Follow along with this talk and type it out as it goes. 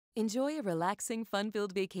Enjoy a relaxing,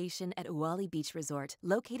 fun-filled vacation at Oualie Beach Resort,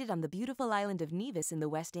 located on the beautiful island of Nevis in the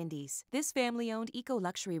West Indies. This family-owned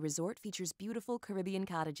eco-luxury resort features beautiful Caribbean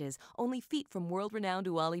cottages only feet from world-renowned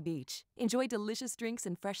Oualie Beach. Enjoy delicious drinks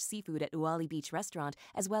and fresh seafood at Oualie Beach Restaurant,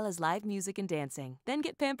 as well as live music and dancing. Then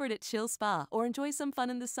get pampered at Chill Spa or enjoy some fun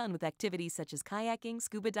in the sun with activities such as kayaking,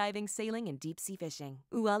 scuba diving, sailing, and deep-sea fishing.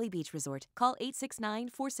 Oualie Beach Resort. Call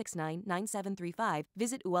 869-469-9735,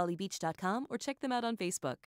 visit oualiebeach.com, or check them out on Facebook.